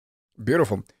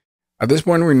Beautiful. At this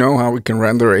point, we know how we can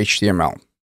render HTML.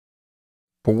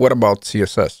 But what about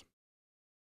CSS?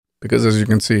 Because as you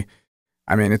can see,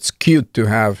 I mean, it's cute to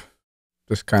have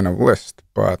this kind of list,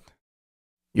 but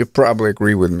you probably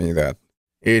agree with me that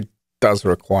it does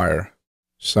require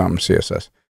some CSS.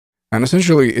 And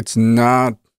essentially, it's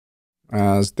not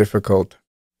as difficult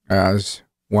as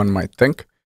one might think.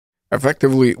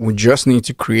 Effectively, we just need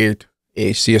to create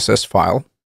a CSS file.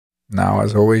 Now,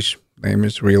 as always, name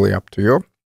is really up to you.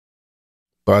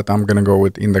 But I'm going to go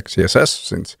with index.css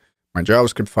since my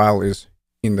JavaScript file is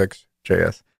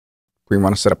index.js. We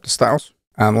want to set up the styles.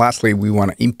 And lastly, we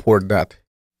want to import that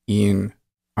in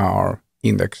our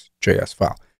index.js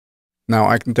file. Now,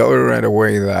 I can tell you right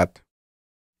away that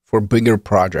for bigger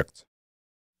projects,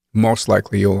 most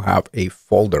likely you'll have a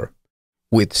folder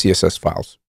with CSS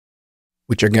files,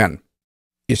 which again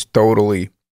is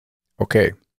totally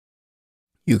okay.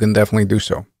 You can definitely do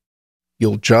so.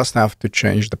 You'll just have to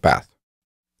change the path.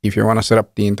 If you want to set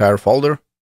up the entire folder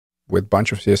with a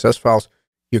bunch of CSS files,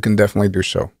 you can definitely do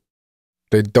so.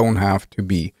 They don't have to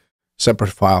be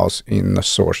separate files in the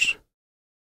source.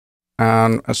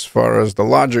 And as far as the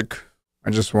logic,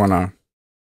 I just want to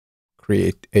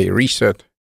create a reset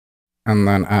and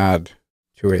then add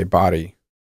to a body,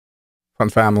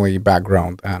 font family,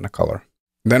 background, and a color.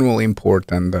 Then we'll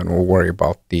import and then we'll worry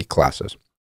about the classes.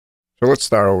 So let's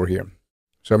start over here.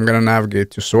 So I'm going to navigate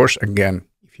to source again.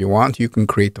 If you want, you can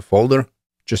create the folder,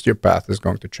 just your path is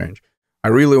going to change. I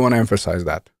really want to emphasize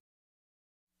that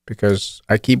because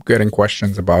I keep getting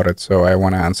questions about it, so I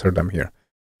want to answer them here.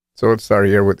 So let's start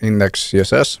here with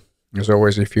index.css. As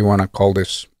always, if you want to call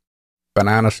this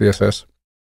banana CSS,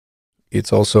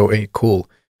 it's also a cool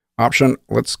option.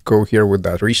 Let's go here with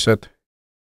that reset.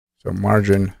 So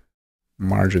margin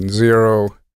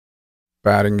 0,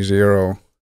 padding 0,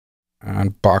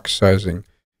 and box sizing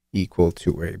equal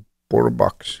to a border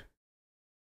box.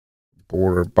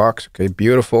 Okay,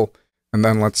 beautiful. And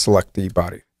then let's select the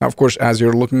body. Now, of course, as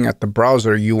you're looking at the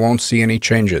browser, you won't see any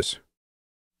changes.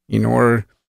 In order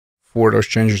for those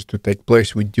changes to take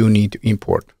place, we do need to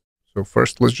import. So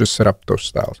first, let's just set up those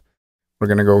styles. We're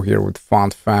going to go here with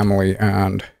font family,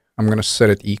 and I'm going to set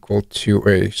it equal to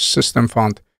a system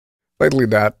font. Lately,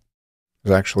 that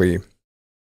is actually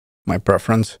my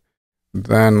preference.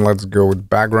 Then let's go with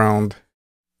background,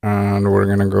 and we're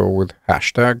going to go with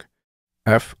hashtag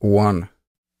F1,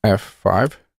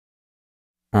 F5,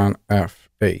 and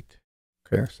F8.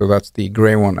 Okay, so that's the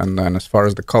gray one. And then as far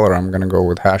as the color, I'm going to go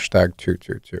with hashtag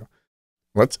 222.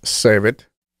 Let's save it.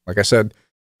 Like I said,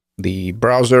 the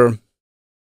browser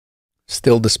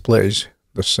still displays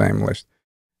the same list.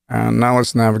 And now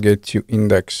let's navigate to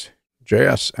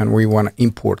index.js, and we want to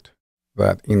import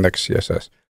that index CSS.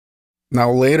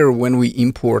 Now later, when we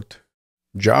import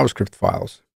JavaScript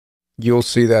files, you'll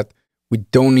see that we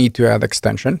don't need to add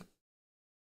extension.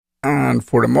 And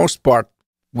for the most part,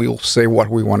 we'll say what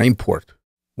we want to import,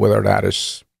 whether that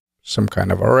is some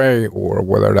kind of array or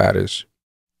whether that is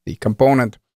the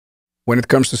component. When it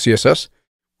comes to CSS,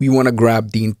 we want to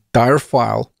grab the entire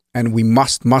file, and we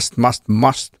must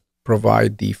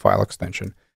provide the file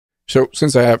extension. So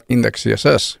since I have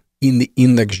index.css, in the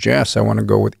index.js, I want to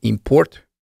go with import.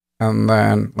 And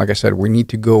then, like I said, we need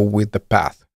to go with the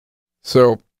path.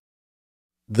 So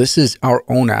this is our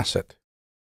own asset.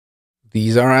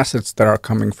 These are assets that are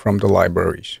coming from the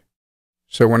libraries.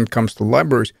 So when it comes to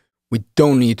libraries, we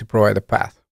don't need to provide a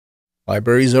path.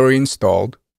 Libraries are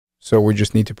installed, so we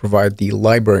just need to provide the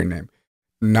library name.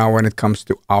 Now, when it comes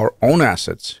to our own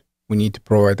assets, we need to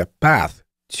provide a path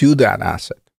to that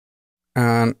asset.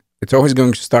 And it's always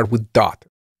going to start with dot.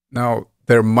 Now,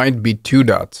 there might be 2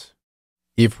 dots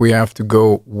if we have to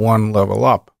go one level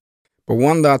up. But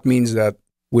 1 dot means that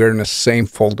we're in the same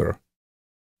folder.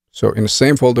 So in the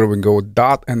same folder, we go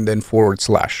dot and then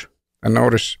 /. And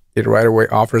notice it right away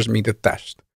offers me the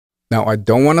test. Now, I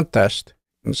don't want to test.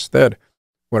 Instead,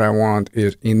 what I want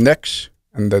is index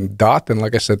and then dot. And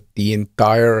like I said, the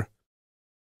entire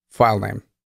file name,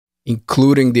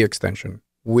 including the extension.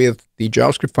 With the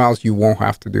JavaScript files, you won't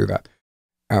have to do that.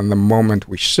 And the moment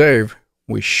we save,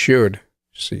 we should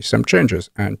see some changes,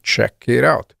 and check it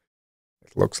out.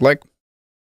 It looks like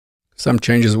some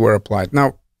changes were applied.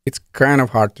 Now, it's kind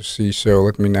of hard to see, so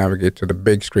let me navigate to the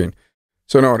big screen.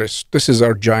 So notice, this is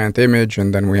our giant image,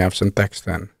 and then we have some text,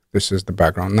 and this is the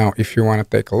background. Now, if you want to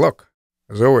take a look,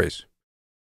 as always,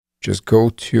 just go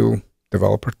to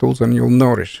Developer Tools, and you'll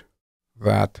notice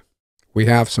that we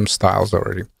have some styles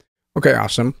already. Okay,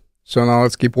 awesome. So now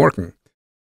let's keep working.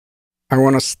 I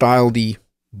want to style the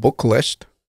book list,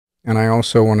 and I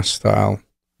also want to style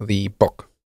the book,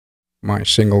 my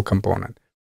single component.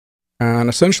 And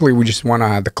essentially, we just want to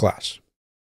add the class.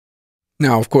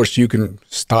 Now, of course, you can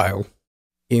style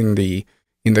in the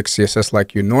index CSS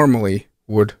like you normally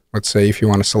would, let's say, if you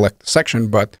want to select the section,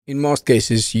 but in most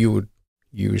cases, you would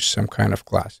use some kind of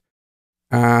class.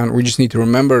 And we just need to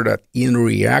remember that in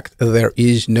React, there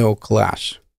is no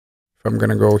class. If I'm going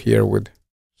to go here with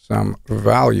some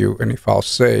value, and if I'll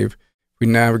save, if we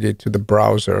navigate to the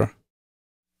browser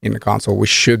in the console, we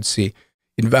should see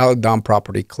invalid DOM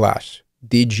property class.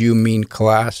 Did you mean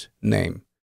class name?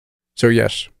 So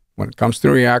yes, when it comes to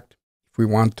React, if we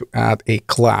want to add a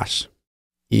class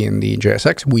in the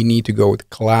JSX, we need to go with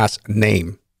class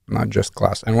name, not just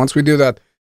class. And once we do that,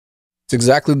 it's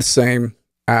exactly the same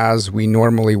as we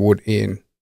normally would in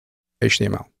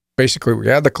HTML. Basically, we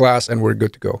add the class and we're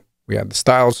good to go. We add the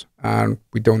styles and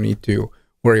we don't need to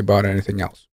worry about anything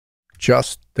else.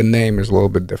 Just the name is a little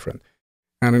bit different.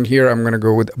 And in here, I'm going to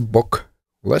go with book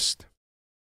list.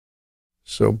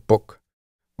 So book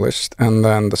list, and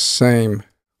then the same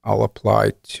I'll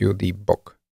apply to the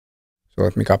book. So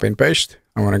let me copy and paste.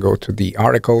 I want to go to the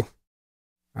article,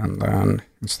 and then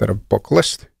instead of book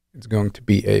list, it's going to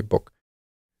be a book.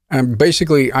 And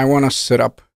basically, I want to set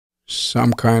up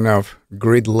some kind of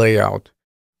grid layout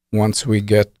once we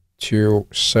get to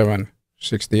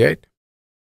 768.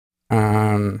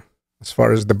 And as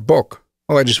far as the book,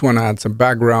 well, I just want to add some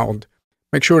background,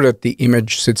 make sure that the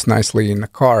image sits nicely in the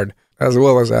card, as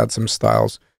well as add some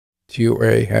styles to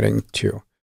a heading 2.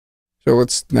 So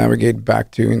let's navigate back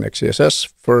to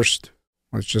index.css. First,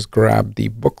 let's just grab the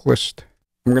book list.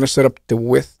 I'm going to set up the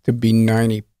width to be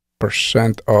 90%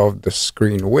 of the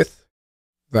screen width.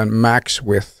 Then max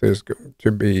width is going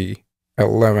to be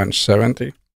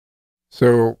 1170.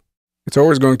 So it's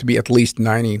always going to be at least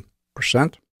 90%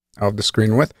 of the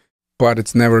screen width, but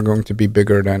it's never going to be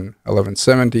bigger than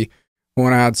 1170. I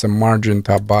want to add some margin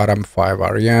top bottom, 5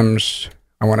 REMs.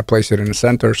 I want to place it in the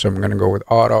center, so I'm going to go with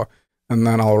auto, and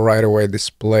then I'll right away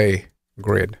display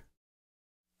grid.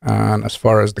 And as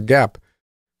far as the gap,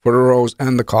 for the rows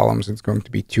and the columns, it's going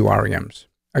to be 2 REMs.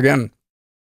 Again,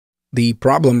 the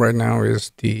problem right now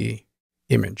is the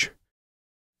image.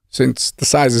 Since the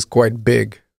size is quite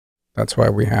big, that's why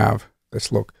we have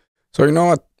this look. So you know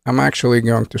what? I'm actually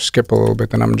going to skip a little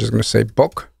bit, and I'm just going to say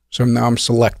book. So now I'm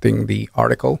selecting the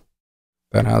article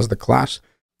that has the class.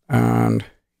 And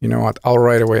you know what? I'll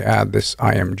right away add this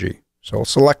IMG. So I'll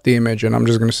select the image, and I'm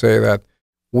just going to say that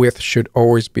width should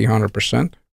always be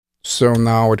 100%. So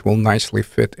now it will nicely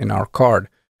fit in our card.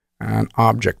 And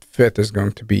object fit is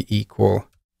going to be equal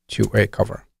to a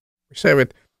cover. We save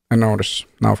it, and notice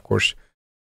now, of course,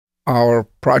 our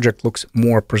project looks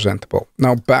more presentable.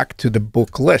 Now back to the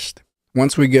book list.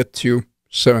 Once we get to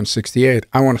 768,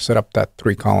 I want to set up that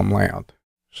 3-column layout.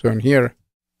 So in here,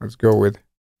 let's go with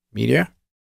media,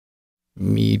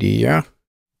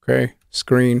 okay,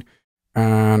 screen,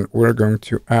 and we're going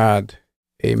to add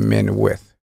a min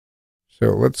width. So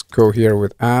let's go here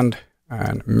with and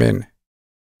min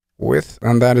width,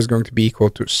 and that is going to be equal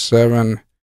to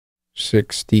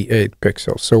 768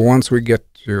 pixels. So once we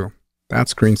get to that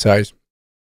screen size,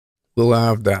 we'll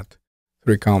have that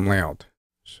 3-column layout.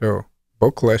 So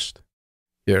book list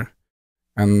here,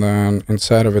 and then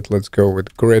inside of it, let's go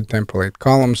with grid template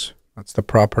columns. That's the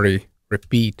property,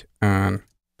 repeat, and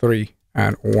 3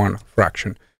 and 1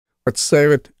 fraction. Let's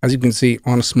save it. As you can see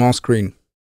on a small screen,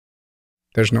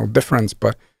 there's no difference,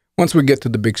 but once we get to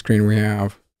the big screen, we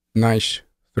have nice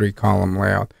 3-column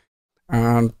layout.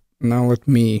 And now let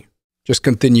me just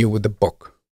continue with the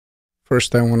book.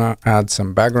 First, I want to add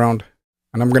some background,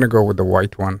 and I'm going to go with the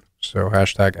white one. So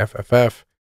hashtag FFF.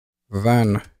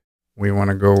 Then we want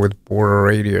to go with border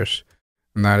radius,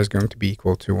 and that is going to be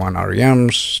equal to 1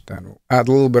 REMs. Then we'll add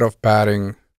a little bit of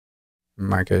padding. In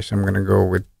my case, I'm going to go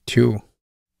with 2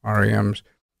 REMs,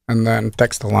 and then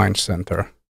text align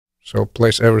center. So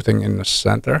place everything in the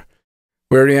center.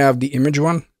 We already have the image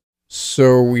one,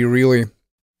 so we really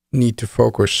need to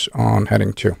focus on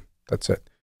heading 2. That's it.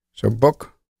 So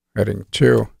book, heading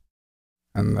 2,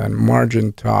 and then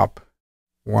margin top,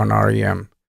 1 REM.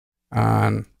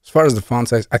 And as far as the font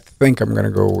size, I think I'm going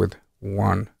to go with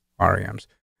 1 REMs.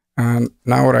 And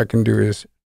now what I can do is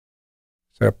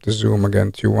set up the zoom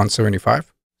again to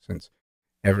 175, since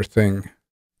everything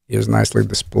is nicely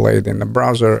displayed in the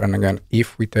browser. And again,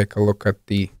 if we take a look at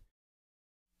the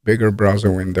bigger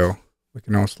browser window, we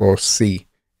can also see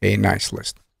a nice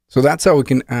list. So that's how we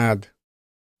can add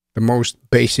the most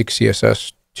basic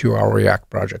CSS to our React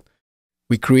project.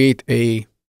 We create a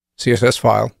CSS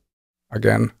file.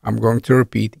 Again, I'm going to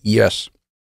repeat, yes,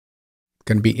 it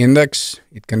can be index,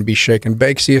 it can be shake and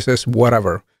bake CSS,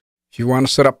 whatever. If you want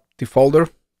to set up the folder,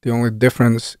 The only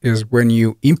difference is when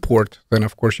you import, then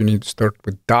of course you need to start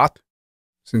with dot,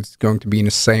 since it's going to be in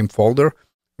the same folder,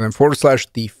 then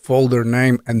 / the folder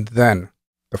name, and then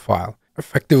the file.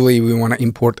 Effectively, we want to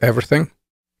import everything.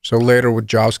 So later with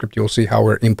JavaScript, you'll see how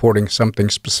we're importing something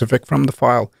specific from the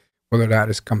file, whether that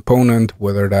is component,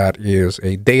 whether that is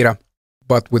a data.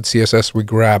 But with CSS, we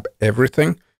grab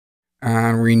everything,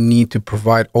 and we need to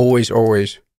provide always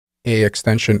a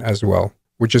extension as well,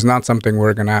 which is not something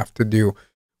we're going to have to do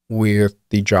with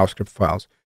the JavaScript files.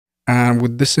 And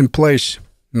with this in place,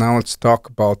 now let's talk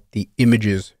about the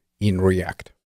images in React.